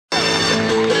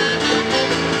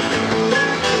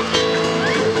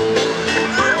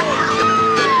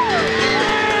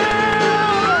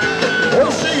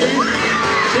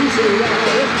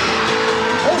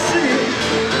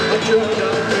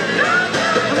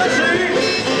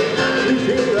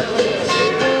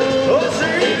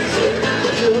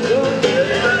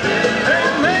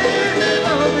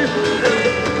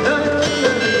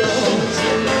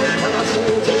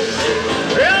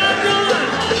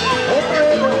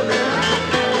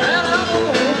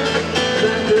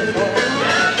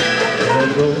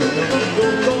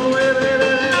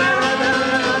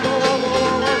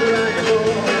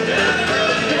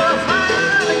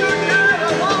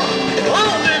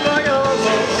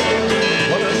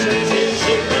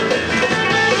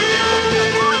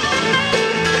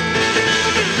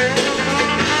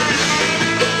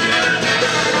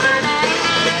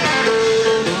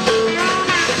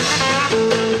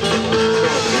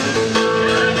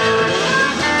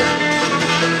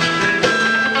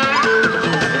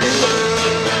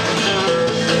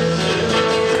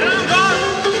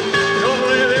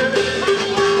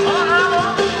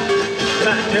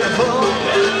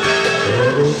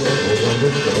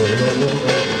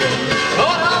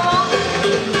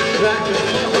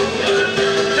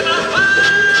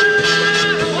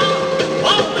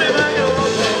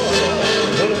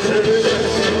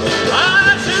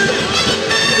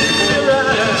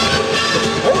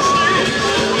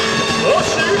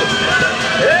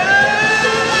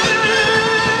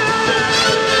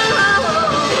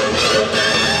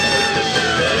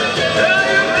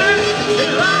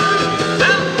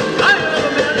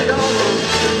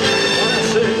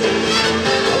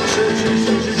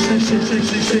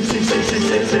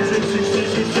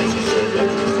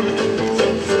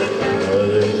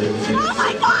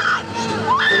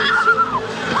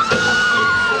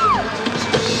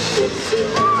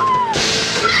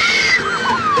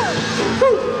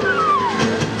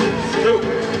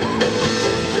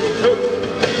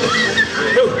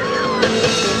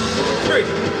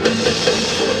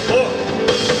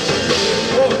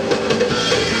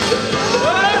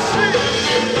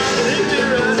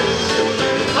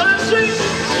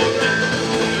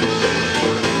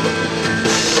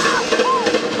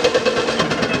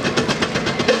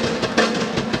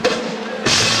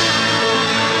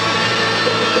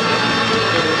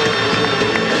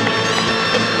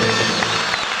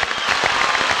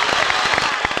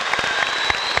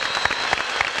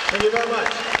Thank you very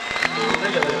much.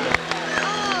 Thank you.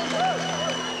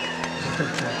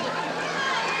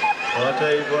 Well, I'll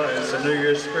tell you what, it's a New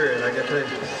Year's spirit, I can tell you.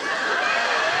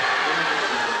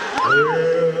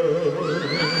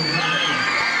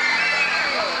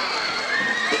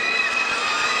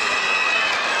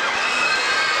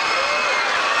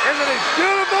 Everything's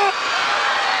beautiful.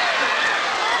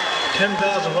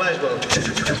 10,000 flashbulbs.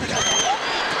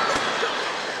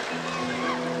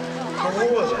 What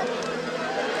was it?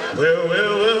 Well,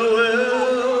 well, well,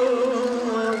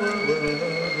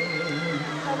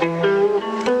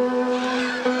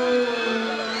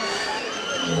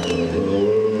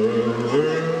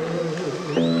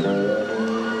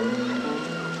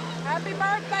 Happy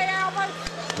birthday, Albert.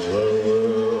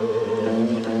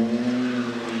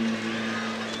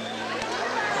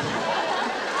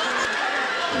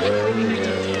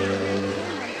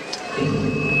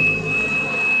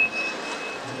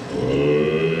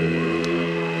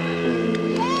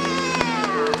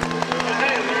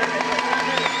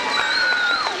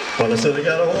 Well, I said I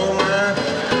got a woman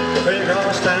way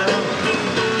across town,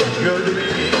 good to me.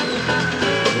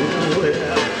 Ooh,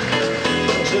 yeah.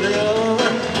 I said I got a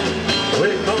woman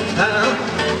way across town,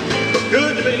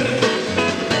 good to me.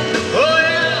 Oh,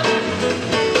 yeah.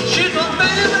 She's my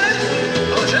baby,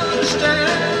 don't you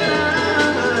understand?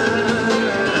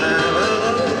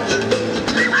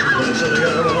 Well, I said I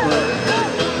got a woman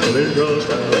way across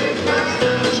town,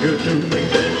 it's good to me.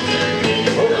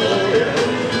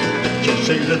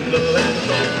 Say the land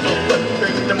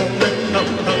bring the moment of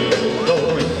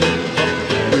glory.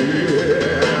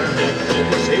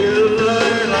 Say the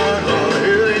land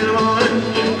early in the morning.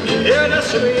 Yeah,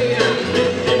 that's me.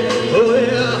 Oh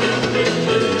yeah,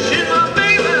 she's my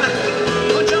baby.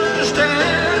 Don't you understand?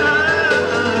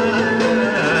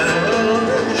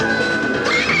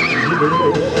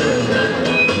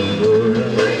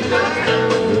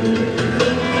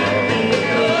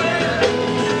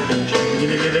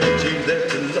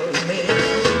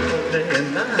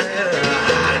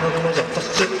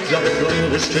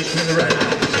 Chase me right,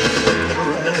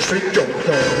 run in the street, don't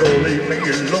leave me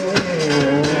alone.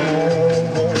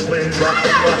 Please rock,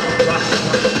 rock, rock.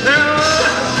 Now,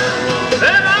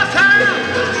 in my time,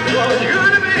 was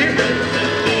good to me.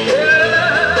 Yeah,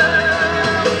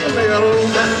 make a little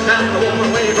time, the woman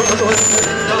away from the door.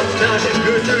 Now she's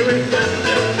good to me.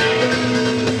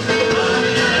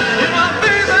 You're my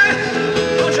baby,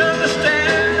 don't you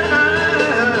understand?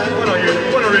 When are you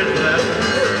ready for that?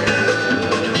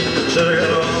 Said I got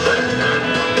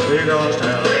across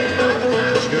town,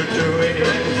 it's good to me.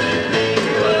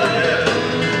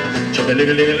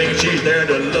 Chicken-ling-a-ling-a-ling, she's there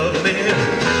to love me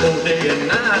all day and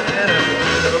night.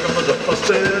 Never comes a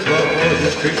fuss's ball,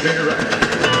 just treats me right.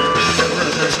 Never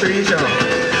runs the streets, y'all,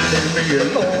 leave me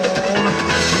alone.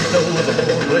 She knows the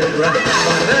whole place right.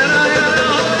 But then I got a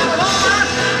woman,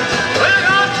 way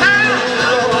across town,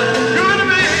 good to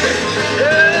me.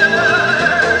 Yeah.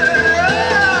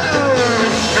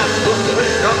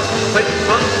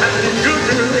 Good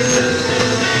to me.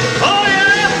 Oh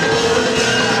yeah,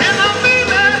 she's my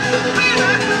baby, baby.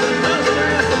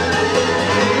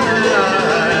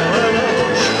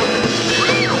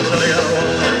 So they got a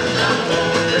woman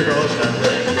across town.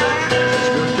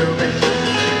 It's good to me.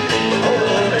 Oh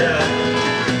yeah,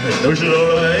 no she's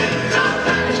alright.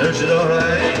 So she's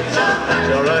alright.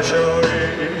 She's alright, sure.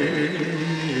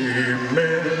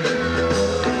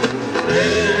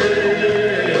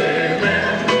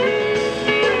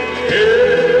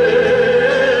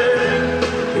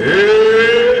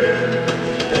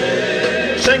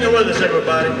 Sing it with us,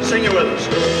 everybody. Sing it with us.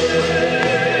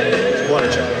 What a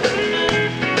child.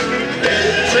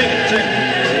 Sing it, sing it.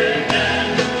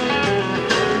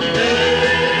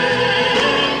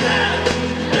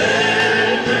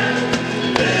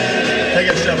 Take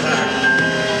it a step higher.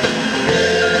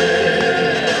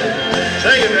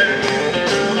 Sing it, baby.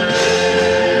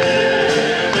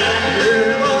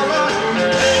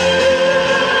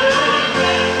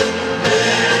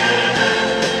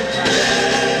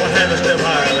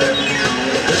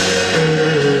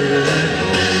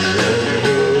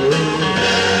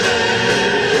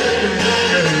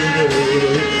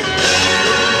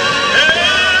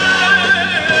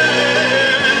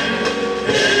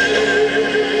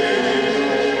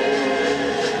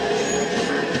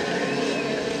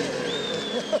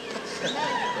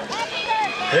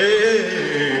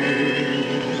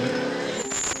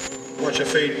 Watch your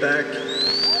feet back.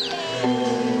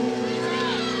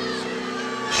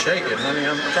 Shake it, honey.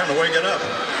 I'm trying to wake it up.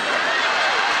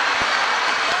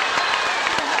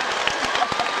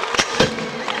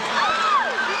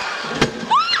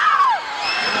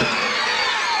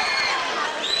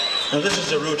 Now this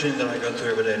is a routine that I go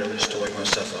through every day just to wake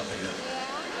myself up.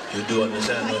 You do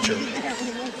understand, don't you?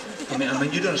 I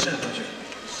mean, you do understand, don't you?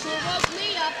 Sure woke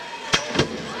me up.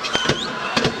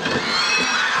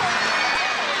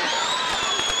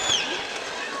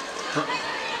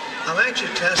 I'm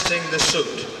actually testing the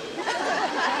suit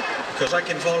because I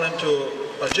can fall into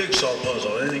a jigsaw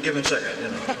puzzle at any given second, you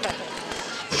know.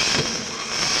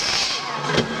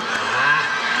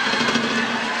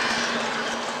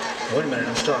 Wait a minute,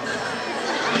 I'm stuck.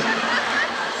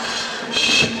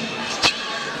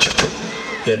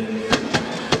 Get it.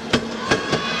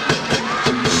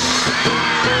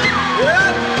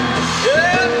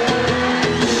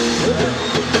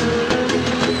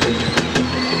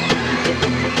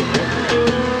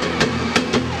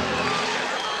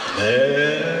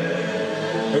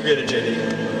 Go get it, JD.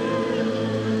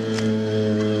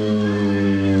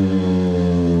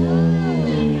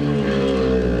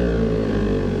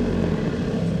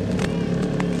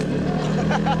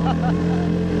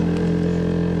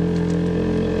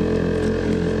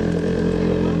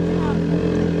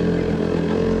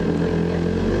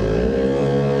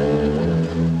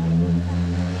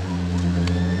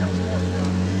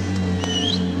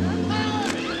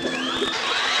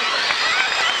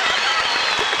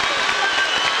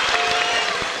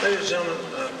 Ladies and gentlemen,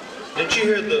 did you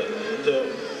hear the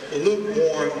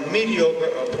lukewarm,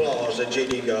 mediocre applause that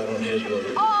JD got on his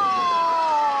vote? Oh!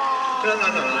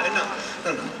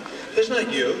 No. It's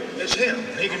not you, it's him.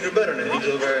 He can do better than that.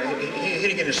 He's over, he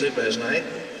didn't get any sleep last night.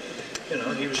 You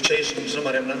know, he was chasing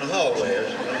somebody down the hallway.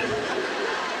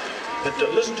 But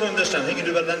listen to him this time. He can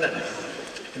do better than that.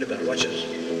 He can do better. Watch this.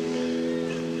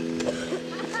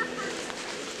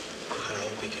 I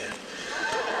hope he can.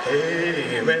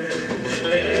 Amen.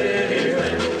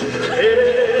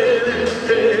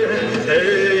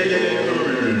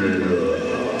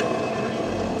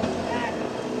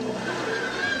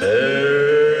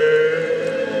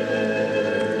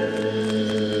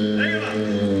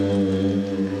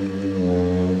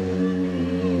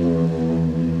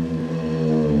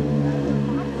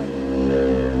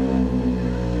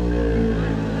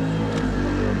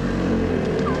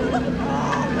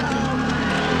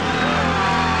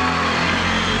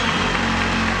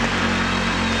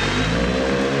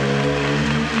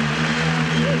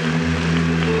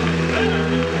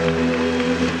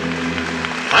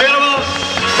 I got a boss.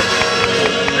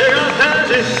 They got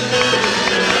fancy.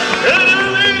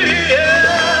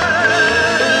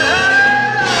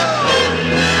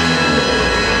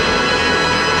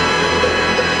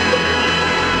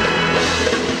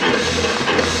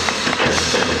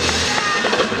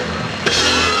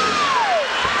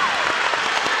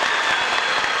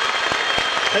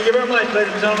 Thank you very much,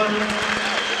 ladies and gentlemen.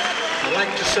 I'd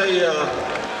like to say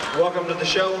welcome to the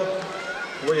show.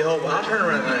 We hope I'll turn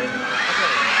around, honey.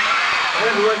 We're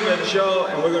going to welcome you to the show,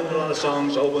 and we're going to do a lot of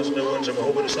songs, old ones, new ones, and we're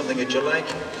hoping it's something that you like,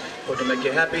 or to make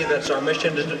you happy. That's our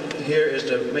mission here, is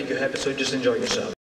to make you happy, so just enjoy yourself.